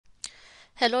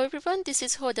Hello everyone, this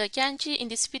is Hoda Ganji. In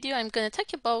this video, I'm going to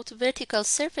talk about vertical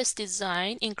surface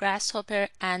design in Grasshopper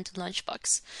and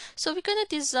Lunchbox. So we're going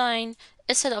to design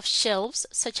a set of shelves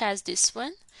such as this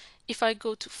one. If I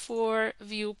go to 4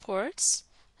 viewports,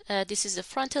 this is the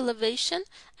front elevation,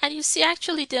 and you see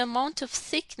actually the amount of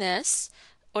thickness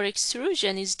or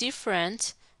extrusion is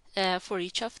different for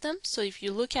each of them. So if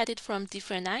you look at it from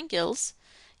different angles,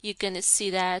 you're going to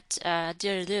see that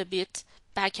they're a little bit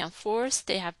back and forth.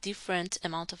 They have different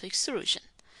amount of extrusion.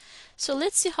 So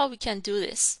let's see how we can do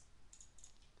this.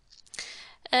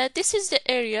 This is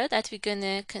the area that we're going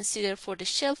to consider for the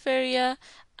shelf area.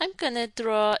 I'm going to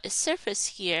draw a surface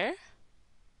here.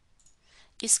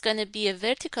 It's going to be a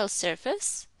vertical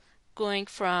surface going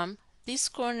from this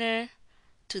corner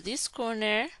to this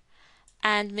corner,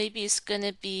 and maybe it's going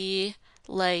to be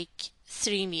like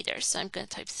 3 meters. So I'm going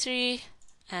to type 3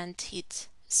 and hit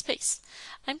space.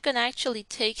 I'm going to actually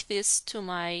take this to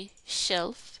my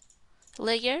shelf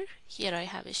layer. Here I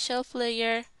have a shelf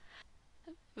layer.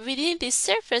 Within this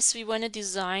surface, we want to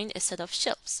design a set of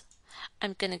shelves.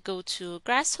 I'm going to go to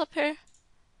Grasshopper.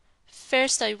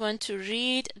 First, I want to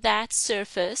read that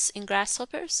surface in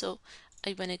Grasshopper. So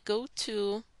I want to go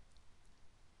to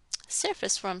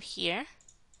surface from here,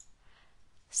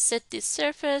 set this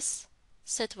surface,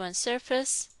 set one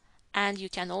surface, and you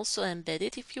can also embed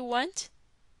it if you want.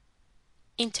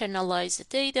 Internalize the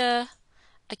data.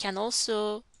 I can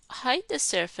also hide the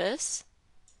surface,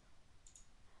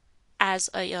 as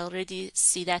I already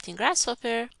see that in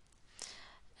Grasshopper.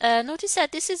 Notice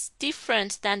that this is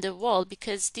different than the wall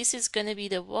because this is going to be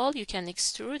the wall. You can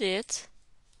extrude it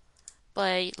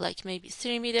by like maybe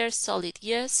 3 meters, solid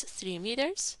yes, 3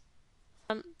 meters.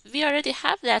 We already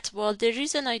have that wall. The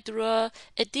reason I draw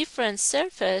a different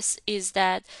surface is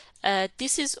that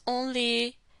this is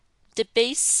only the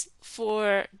base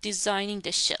for designing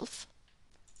the shelf.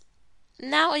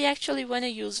 Now I actually want to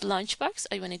use Lunchbox.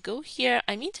 I want to go here.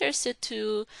 I'm interested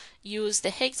to use the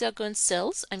hexagon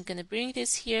cells. I'm going to bring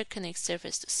this here, connect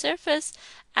surface to surface,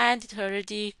 and it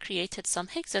already created some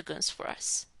hexagons for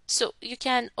us. So you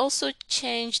can also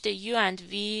change the U and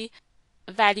V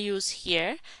values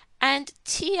here. And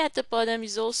T at the bottom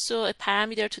is also a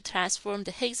parameter to transform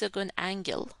the hexagon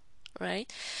angle,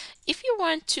 right? If you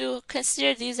want to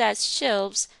consider these as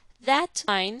shelves, that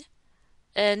line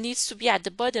needs to be at the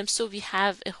bottom so we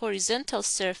have a horizontal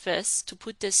surface to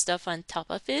put the stuff on top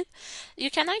of it.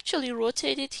 You can actually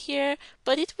rotate it here,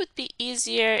 but it would be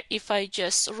easier if I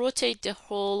just rotate the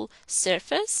whole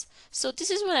surface. So this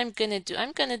is what I'm going to do.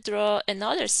 I'm going to draw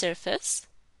another surface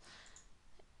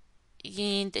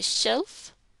in the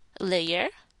shelf layer.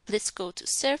 Let's go to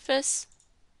surface,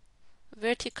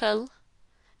 vertical.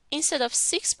 Instead of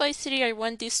 6 by 3, I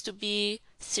want this to be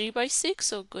 3 by 6.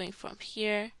 So going from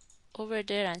here over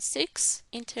there and 6,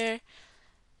 enter.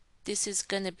 This is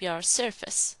going to be our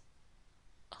surface.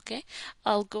 Okay,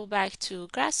 I'll go back to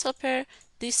Grasshopper.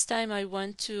 This time I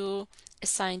want to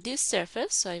assign this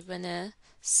surface. So I want to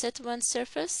set one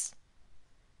surface.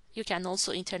 You can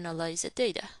also internalize the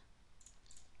data.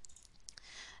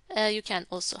 You can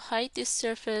also hide this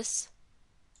surface.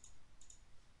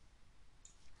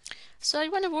 So I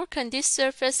want to work on this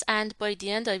surface, and by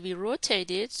the end I will rotate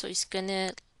it so it's going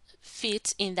to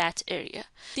fit in that area.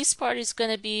 This part is going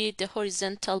to be the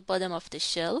horizontal bottom of the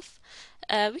shelf.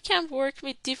 We can work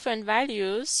with different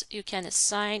values. You can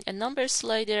assign a number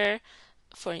slider.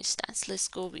 For instance, let's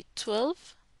go with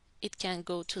 12. It can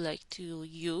go to like to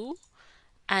U,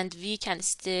 and V can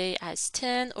stay as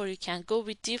 10, or you can go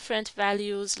with different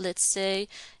values. Let's say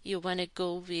you want to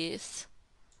go with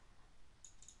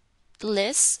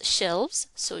less shelves,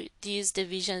 so these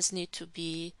divisions need to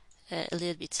be a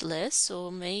little bit less, so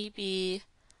maybe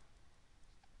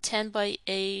 10 by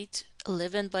 8,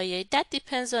 11 by 8. That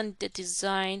depends on the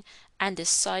design and the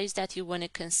size that you want to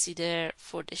consider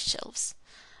for the shelves.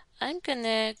 I'm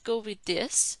gonna go with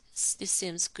this. This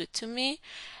seems good to me.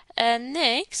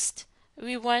 Next,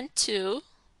 we want to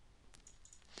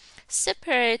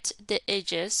separate the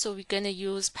edges, so we're gonna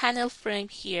use panel frame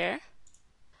here.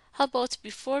 How about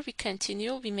before we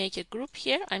continue, we make a group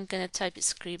here. I'm gonna type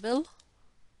scribble,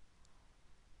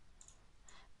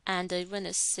 and I want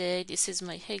to say this is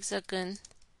my hexagon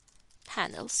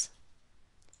panels.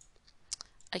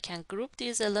 I can group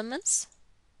these elements.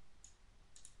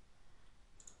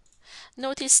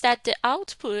 Notice that the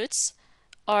outputs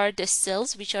are the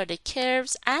cells, which are the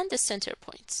curves and the center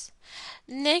points.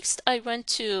 Next, I want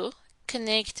to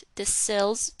connect the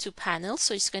cells to panels,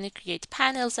 so it's going to create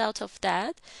panels out of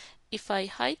that. If I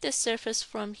hide the surface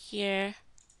from here,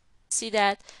 see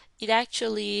that it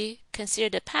actually consider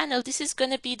the panel. This is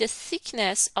going to be the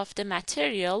thickness of the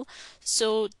material,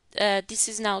 so this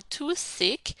is now too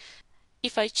thick.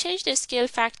 If I change the scale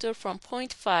factor from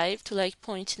 0.5 to like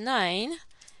 0.9,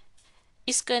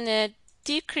 it's gonna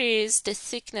decrease the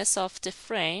thickness of the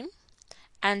frame,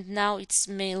 and now it's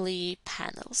mainly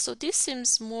panel. So this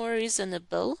seems more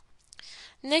reasonable.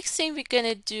 Next thing we're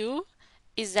gonna do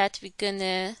is that we're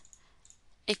gonna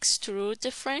extrude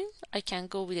the frame. I can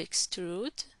go with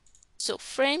extrude. So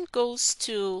frame goes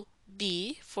to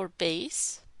B for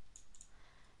base.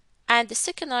 And the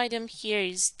second item here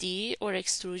is D, or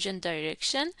extrusion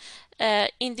direction.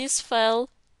 In this file,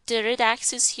 the red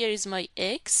axis here is my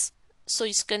X. So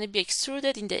it's going to be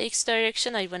extruded in the X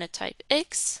direction. I want to type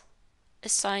X,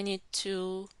 assign it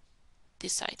to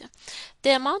this item.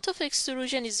 The amount of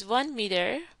extrusion is 1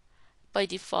 meter by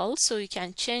default, so you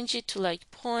can change it to like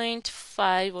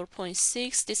 0.5 or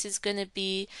 0.6. This is going to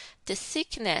be the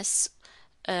thickness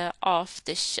of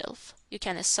the shelf. You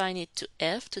can assign it to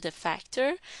F, to the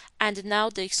factor, and now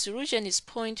the extrusion is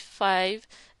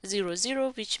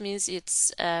 0.500, which means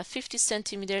it's 50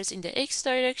 centimeters in the X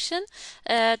direction.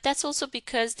 That's also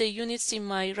because the units in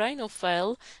my Rhino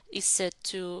file is set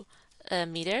to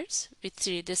meters with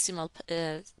 3 decimal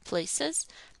places.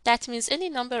 That means any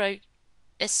number I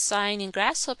assign in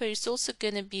Grasshopper is also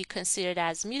going to be considered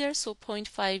as meters, so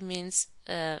 0.5 means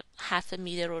half a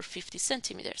meter or 50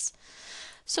 centimeters.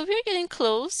 So we're getting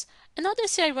close. Another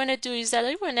thing I want to do is that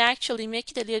I want to actually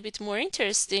make it a little bit more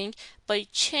interesting by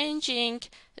changing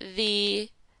the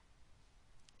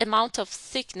amount of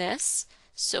thickness,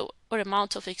 or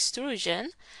amount of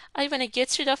extrusion. I want to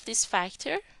get rid of this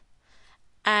factor,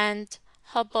 and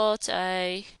how about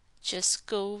I just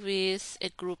go with a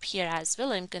group here as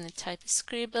well. I'm going to type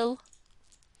scribble,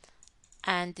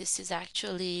 and this is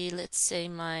actually, let's say,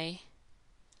 my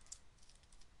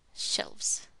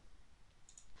shelves.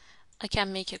 I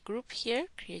can make a group here,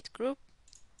 create group.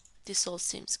 This all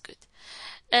seems good.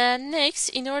 Next,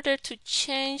 in order to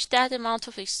change that amount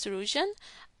of extrusion,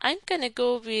 I'm going to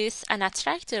go with an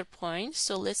attractor point.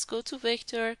 So let's go to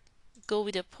vector, go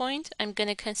with a point. I'm going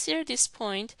to consider this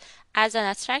point as an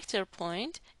attractor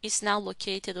point. It's now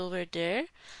located over there.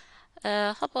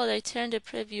 How about I turn the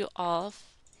preview off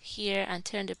here and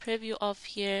turn the preview off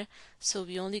here, so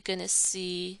we're only going to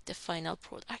see the final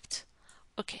product.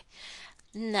 Okay.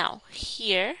 Now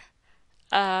here,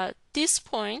 this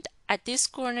point at this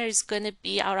corner is going to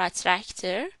be our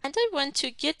attractor, and I want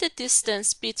to get the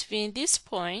distance between this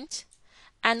point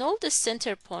and all the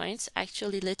center points.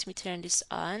 Actually, let me turn this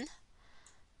on.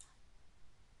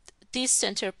 These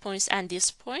center points and this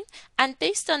point, and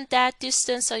based on that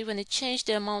distance I want to change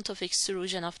the amount of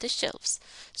extrusion of the shelves.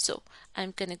 So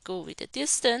I'm going to go with the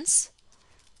distance.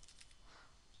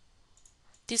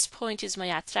 This point is my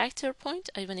attractor point.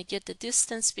 I want to get the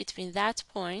distance between that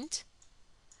point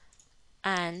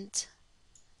and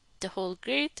the whole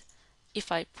grid.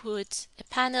 If I put a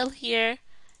panel here,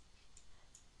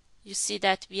 you see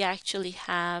that we actually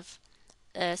have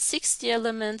 60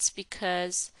 elements,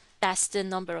 because that's the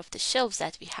number of the shelves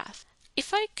that we have.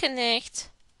 If I connect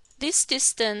this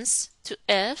distance to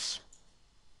F,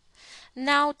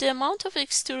 now the amount of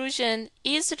extrusion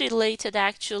is related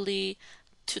actually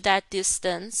to that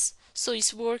distance, so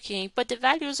it's working, but the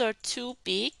values are too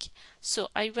big, so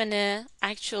I want to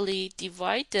actually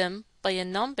divide them by a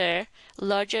number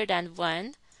larger than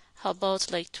 1. How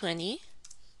about like 20?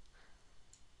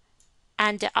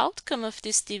 And the outcome of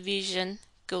this division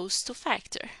goes to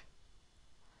factor.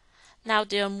 Now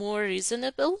they are more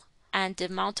reasonable and the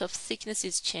amount of thickness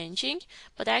is changing,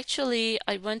 but actually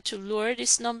I want to lower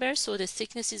this number, so the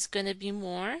thickness is going to be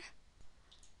more.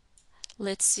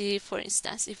 Let's see, for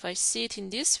instance, if I see it in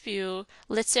this view,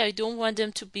 let's say I don't want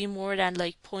them to be more than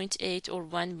like 0.8 or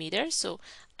 1 meter, so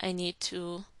I need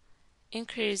to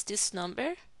increase this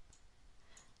number.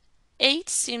 8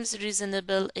 seems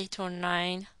reasonable, 8 or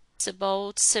 9. It's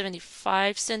about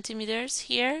 75 centimeters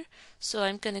here, so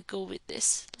I'm going to go with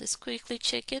this. Let's quickly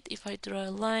check it. If I draw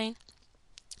a line,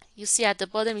 you see at the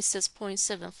bottom it says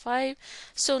 0.75.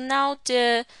 So now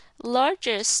the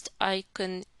largest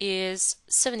icon is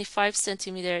 75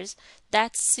 centimeters.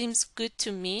 That seems good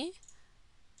to me.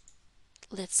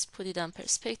 Let's put it on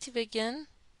perspective again.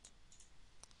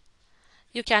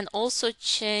 You can also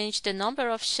change the number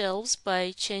of shelves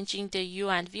by changing the U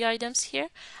and V items here.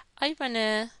 I want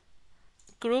to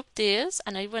group this,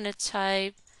 and I want to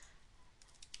type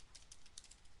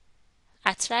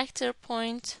attractor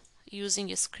point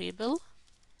using a scribble.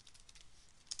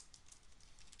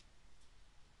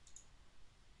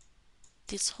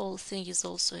 This whole thing is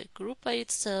also a group by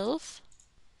itself.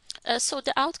 So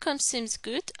the outcome seems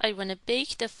good. I want to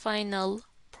bake the final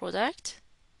product.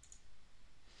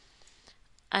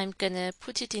 I'm gonna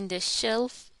put it in the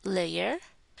shelf layer.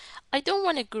 I don't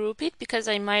want to group it because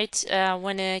I might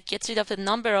want to get rid of the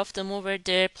number of them over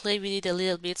there, play with it a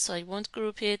little bit, so I won't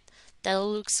group it. That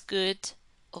looks good.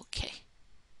 Okay.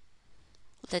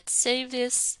 Let's save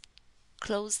this,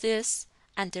 close this,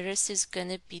 and the rest is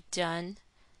gonna be done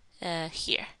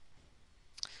here.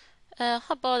 How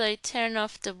about I turn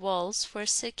off the walls for a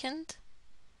second?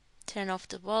 Turn off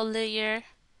the wall layer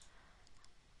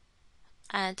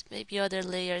and maybe other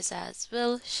layers as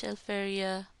well. Shelf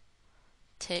area,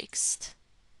 text,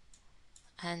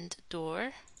 and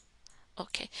door.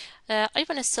 Okay, I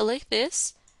want to select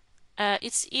this.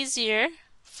 It's easier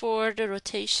for the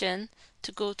rotation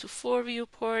to go to 4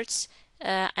 viewports,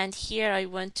 and here I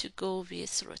want to go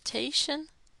with rotation,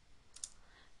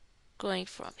 going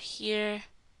from here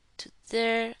to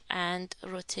there and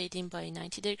rotating by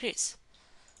 90 degrees.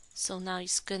 So now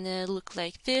it's gonna look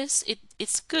like this.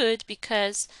 It's good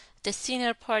because the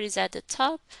thinner part is at the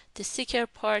top, the thicker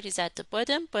part is at the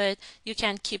bottom, but you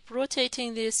can keep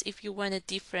rotating this if you want a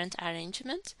different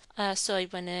arrangement. So I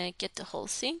wanna get the whole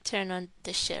thing, turn on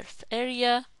the shelf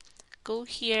area, go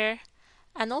here,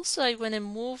 and also I wanna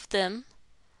move them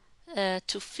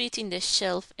to fit in the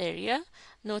shelf area.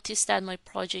 Notice that my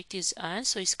project is on,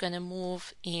 so it's gonna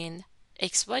move in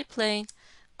XY plane,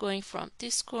 going from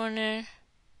this corner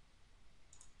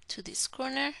to this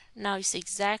corner. Now it's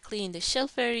exactly in the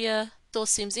shelf area. So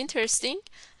seems interesting.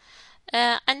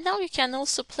 And now you can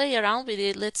also play around with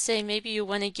it. Let's say maybe you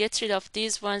want to get rid of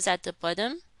these ones at the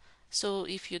bottom. So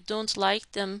if you don't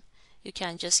like them, you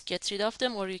can just get rid of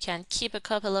them, or you can keep a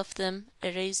couple of them,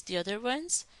 erase the other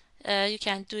ones. You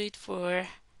can do it for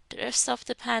the rest of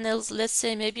the panels. Let's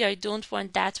say maybe I don't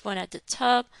want that one at the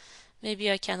top.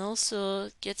 Maybe I can also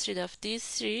get rid of these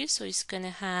three, so it's gonna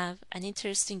have an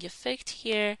interesting effect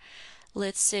here.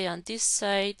 Let's say on this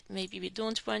side, maybe we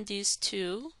don't want these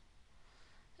two.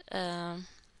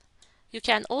 You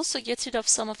can also get rid of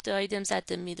some of the items at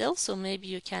the middle, so maybe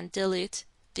you can delete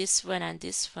this one and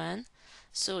this one.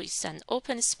 So it's an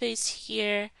open space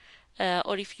here,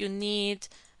 or if you need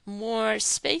more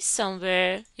space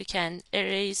somewhere, you can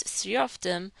erase 3 of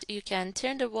them. You can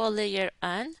turn the wall layer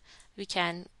on. We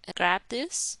can grab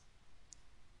this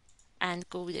and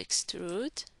go with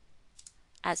extrude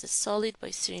as a solid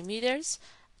by 3 meters.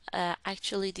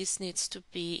 Actually, this needs to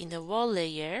be in the wall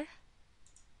layer.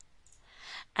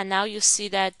 And now you see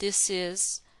that this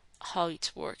is how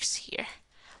it works here.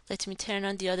 Let me turn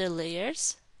on the other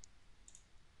layers.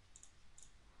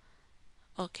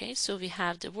 Okay, so we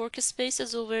have the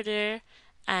workspaces over there,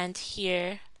 and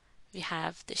here we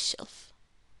have the shelf.